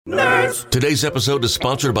Nerds! Today's episode is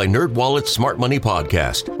sponsored by NerdWallet's Smart Money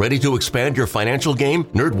Podcast. Ready to expand your financial game?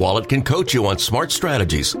 NerdWallet can coach you on smart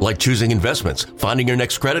strategies like choosing investments, finding your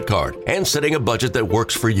next credit card, and setting a budget that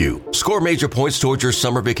works for you. Score major points towards your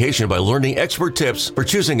summer vacation by learning expert tips for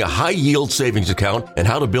choosing a high-yield savings account and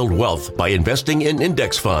how to build wealth by investing in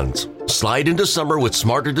index funds. Slide into summer with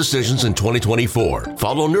smarter decisions in 2024.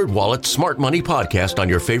 Follow NerdWallet's Smart Money Podcast on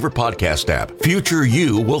your favorite podcast app. Future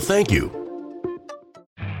you will thank you.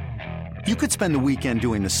 You could spend the weekend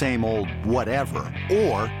doing the same old whatever,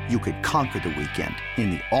 or you could conquer the weekend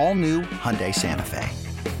in the all-new Hyundai Santa Fe.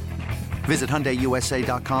 Visit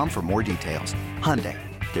HyundaiUSA.com for more details. Hyundai,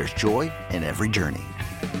 there's joy in every journey.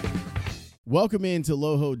 Welcome into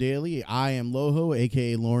Loho Daily. I am Loho,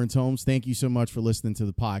 a.k.a. Lawrence Holmes. Thank you so much for listening to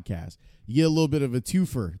the podcast. You get a little bit of a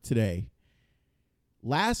twofer today.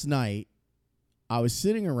 Last night, I was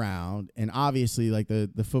sitting around, and obviously, like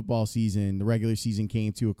the football season, the regular season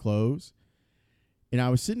came to a close. And I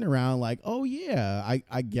was sitting around like, oh, yeah,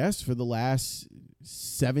 I guess for the last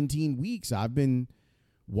 17 weeks, I've been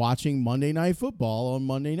watching Monday Night Football on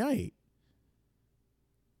Monday night.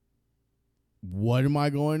 What am I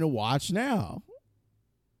going to watch now?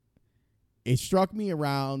 It struck me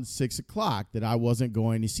around 6 o'clock that I wasn't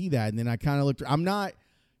going to see that. And then I kind of looked,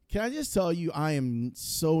 can I just tell you, I am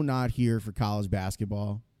so not here for college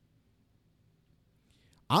basketball.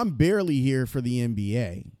 I'm barely here for the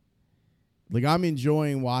NBA. Like, I'm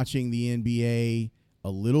enjoying watching the NBA a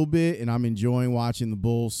little bit, and I'm enjoying watching the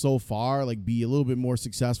Bulls so far, like, be a little bit more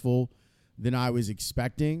successful than I was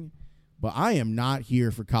expecting. But I am not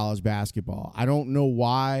here for college basketball. I don't know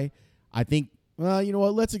why. I think, well, you know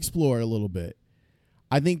what? Let's explore it a little bit.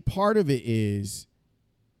 I think part of it is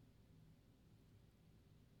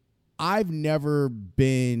I've never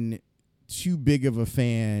been too big of a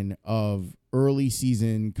fan of early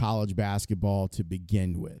season college basketball to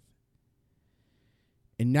begin with.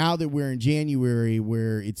 And now that we're in January,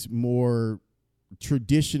 where it's more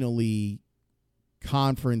traditionally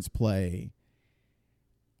conference play,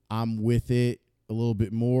 I'm with it a little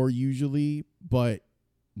bit more usually. But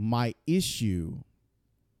my issue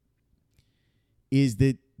is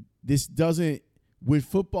that this doesn't, with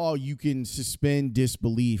football, you can suspend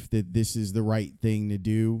disbelief that this is the right thing to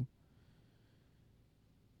do.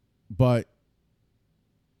 But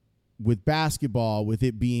with basketball, with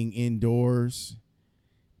it being indoors,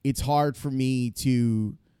 it's hard for me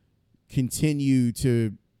to continue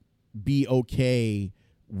to be okay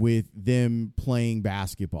with them playing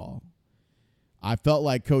basketball. I felt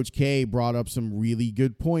like Coach K brought up some really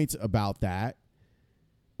good points about that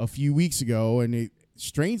a few weeks ago, and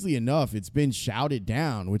strangely enough, it's been shouted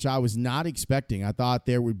down, which I was not expecting. I thought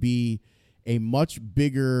there would be a much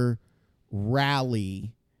bigger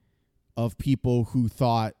rally of people who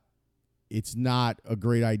thought it's not a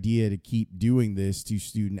great idea to keep doing this to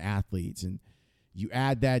student athletes. And you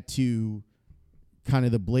add that to kind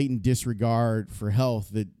of the blatant disregard for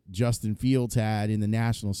health that Justin Fields had in the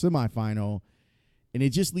national semifinal, and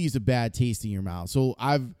it just leaves a bad taste in your mouth. So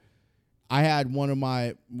I had one of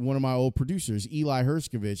my old producers, Eli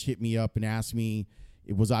Herskovich, hit me up and asked me,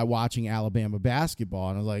 was I watching Alabama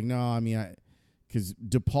basketball? And I was like, no, I mean, because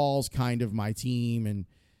DePaul's kind of my team, and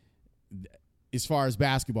as far as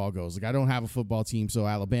basketball goes, like, I don't have a football team, so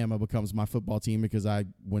Alabama becomes my football team because I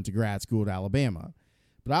went to grad school at Alabama.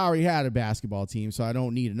 But I already had a basketball team, so I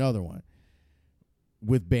don't need another one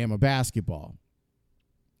with Bama basketball.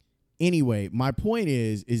 Anyway, my point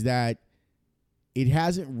is that it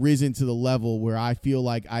hasn't risen to the level where I feel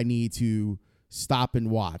like I need to stop and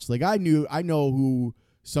watch. Like, I know who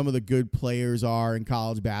some of the good players are in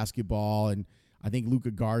college basketball, and I think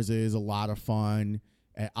Luka Garza is a lot of fun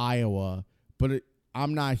at Iowa, but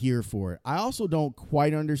I'm not here for it. I also don't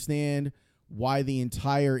quite understand why the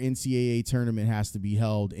entire NCAA tournament has to be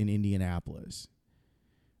held in Indianapolis.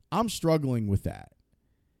 I'm struggling with that.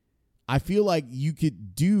 I feel like you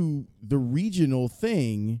could do the regional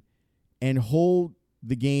thing and hold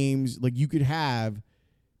the games. Like, you could have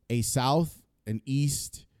a South, an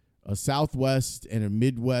East, a Southwest, and a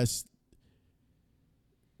Midwest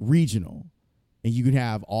regional. And you could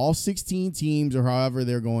have all 16 teams, or however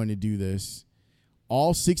they're going to do this,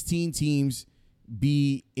 all 16 teams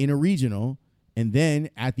be in a regional. And then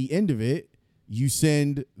at the end of it, you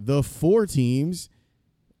send the 4 teams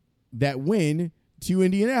that win to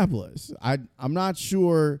Indianapolis. I'm not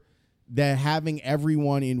sure that having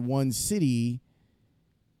everyone in one city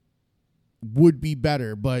would be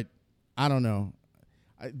better, but I don't know.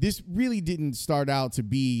 This really didn't start out to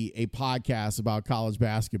be a podcast about college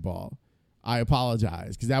basketball. I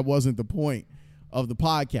apologize, because that wasn't the point of the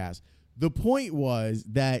podcast. The point was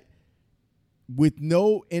that with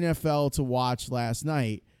no NFL to watch last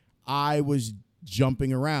night, I was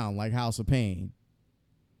jumping around like House of Pain,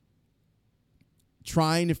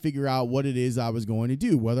 trying to figure out what it is I was going to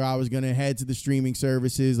do, whether I was going to head to the streaming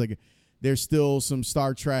services. Like, there's still some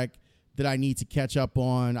Star Trek that I need to catch up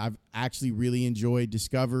on. I've actually really enjoyed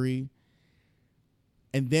Discovery.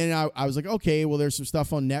 And then I was like, okay, well, there's some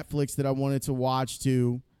stuff on Netflix that I wanted to watch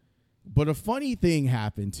too. But a funny thing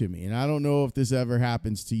happened to me, and I don't know if this ever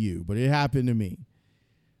happens to you, but it happened to me.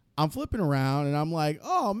 I'm flipping around, and I'm like,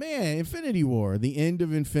 oh, man, Infinity War, the end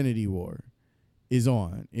of Infinity War is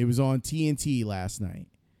on. It was on TNT last night.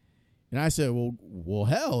 And I said, well,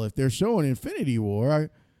 hell, if they're showing Infinity War,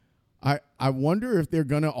 I wonder if they're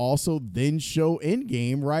going to also then show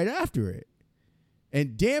Endgame right after it.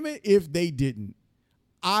 And damn it if they didn't.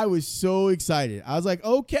 I was so excited. I was like,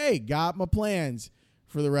 okay, got my plans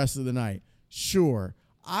for the rest of the night. Sure,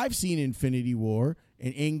 I've seen Infinity War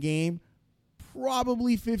and Endgame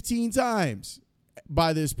probably 15 times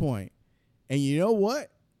by this point. And you know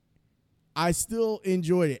what? I still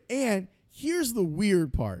enjoyed it. And here's the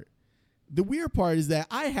weird part. The weird part is that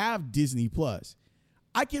I have Disney Plus.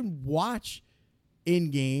 I can watch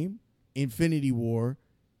Endgame, Infinity War,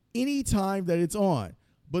 anytime that it's on.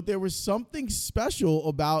 But there was something special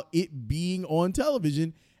about it being on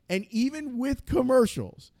television. And even with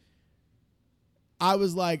commercials, I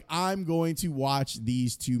was like, I'm going to watch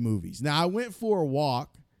these two movies. Now, I went for a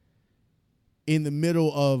walk in the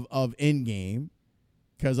middle of Endgame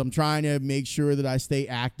because I'm trying to make sure that I stay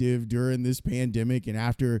active during this pandemic. And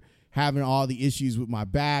after having all the issues with my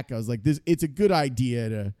back, I was like, it's a good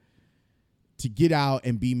idea to get out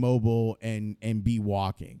and be mobile and be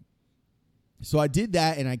walking. So I did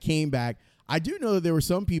that, and I came back. I do know that there were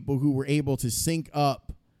some people who were able to sync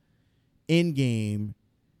up Endgame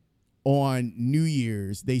on New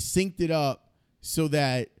Year's. They synced it up so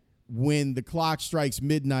that when the clock strikes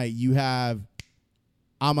midnight, you have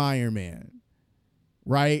I'm Iron Man,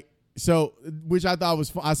 right? So, which I thought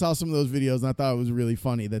was fun. I saw some of those videos, and I thought it was really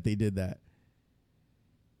funny that they did that.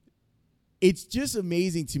 It's just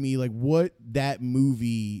amazing to me, like, what that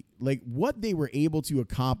movie, like, what they were able to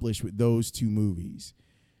accomplish with those two movies.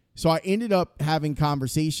 So I ended up having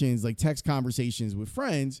conversations, like text conversations with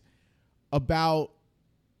friends about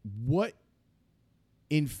what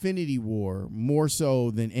Infinity War, more so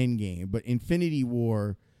than Endgame, but Infinity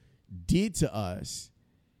War did to us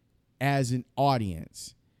as an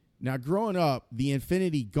audience. Now, growing up, the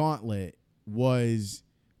Infinity Gauntlet was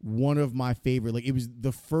one of my favorite. Like, it was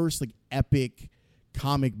the first like epic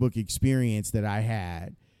comic book experience that I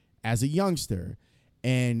had as a youngster.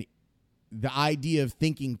 And the idea of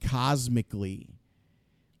thinking cosmically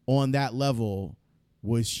on that level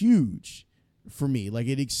was huge for me. Like,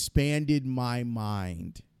 it expanded my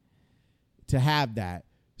mind to have that.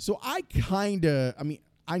 So I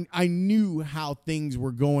knew how things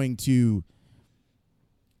were going to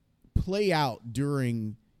play out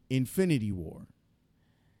during Infinity War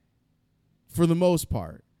for the most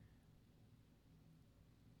part.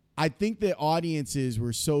 I think that audiences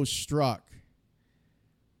were so struck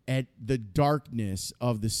at the darkness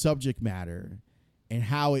of the subject matter and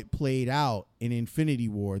how it played out in Infinity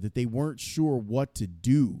War that they weren't sure what to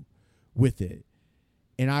do with it.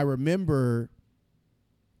 And I remember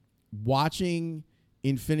watching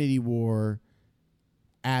Infinity War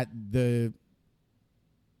at the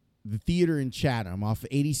theater in Chatham off of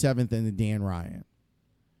 87th and the Dan Ryan.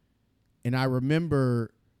 And I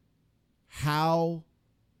remember how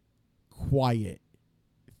quiet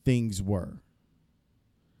things were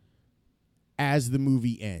as the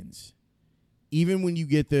movie ends. Even when you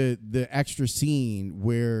get the extra scene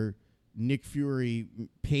where Nick Fury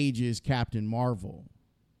pages Captain Marvel,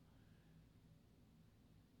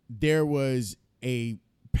 there was a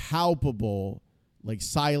palpable like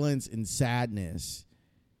silence and sadness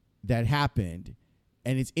that happened.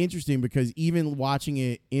 And it's interesting because even watching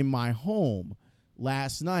it in my home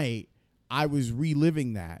last night, I was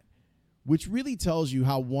reliving that, which really tells you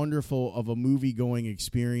how wonderful of a movie-going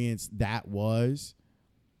experience that was,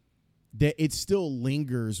 that it still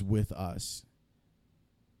lingers with us.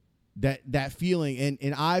 That feeling.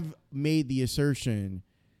 And I've made the assertion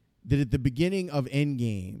that at the beginning of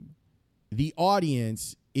Endgame, the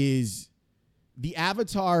audience is the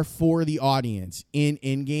avatar for the audience in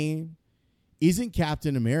Endgame isn't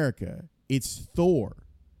Captain America, it's Thor.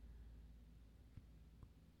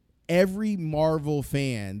 Every Marvel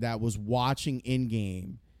fan that was watching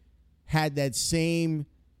Endgame had that same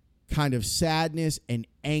kind of sadness and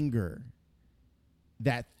anger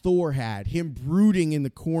that Thor had. Him brooding in the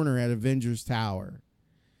corner at Avengers Tower.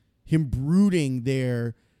 Him brooding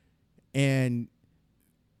there. And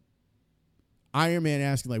Iron Man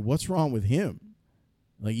asking, like, what's wrong with him?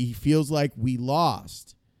 Like, he feels like we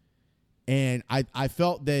lost. And I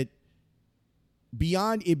felt that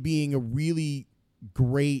beyond it being a really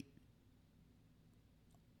great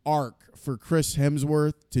arc for Chris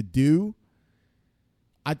Hemsworth to do,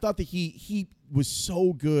 I thought that he was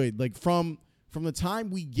so good. Like, from the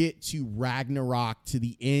time we get to Ragnarok to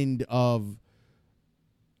the end of,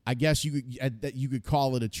 I guess you could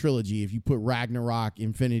call it a trilogy if you put Ragnarok,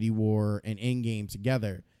 Infinity War, and Endgame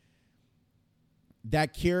together.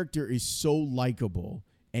 That character is so likable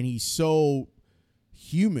and he's so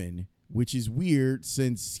human, which is weird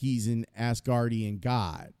since he's an Asgardian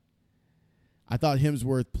god. I thought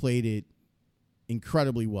Hemsworth played it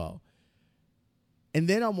incredibly well. And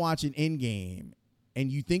then I'm watching Endgame, and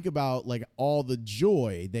you think about like all the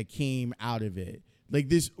joy that came out of it. Like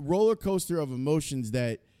this roller coaster of emotions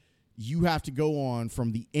that you have to go on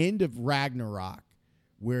from the end of Ragnarok,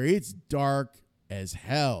 where it's dark as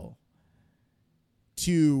hell,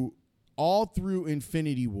 to all through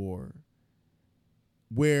Infinity War,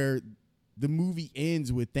 where the movie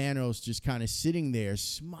ends with Thanos just kind of sitting there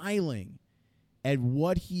smiling at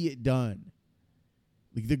what he had done.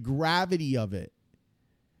 Like the gravity of it.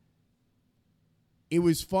 It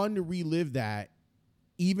was fun to relive that,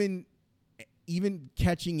 even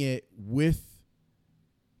catching it with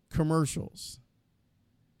commercials,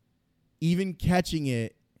 even catching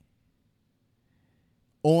it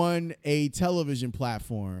on a television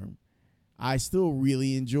platform. I still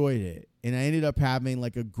really enjoyed it. And I ended up having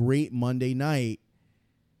like a great Monday night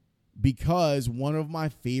because one of my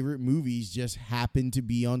favorite movies just happened to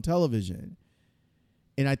be on television.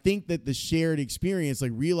 And I think that the shared experience,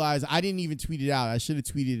 like realize I didn't even tweet it out. I should have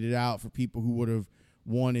tweeted it out for people who would have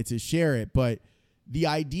wanted to share it. But the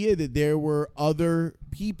idea that there were other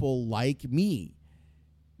people like me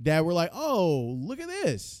that were like, oh, look at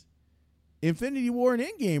this. Infinity War and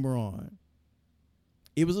Endgame are on.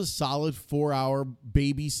 It was a solid 4-hour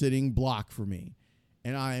babysitting block for me.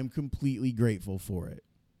 And I am completely grateful for it.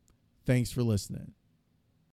 Thanks for listening.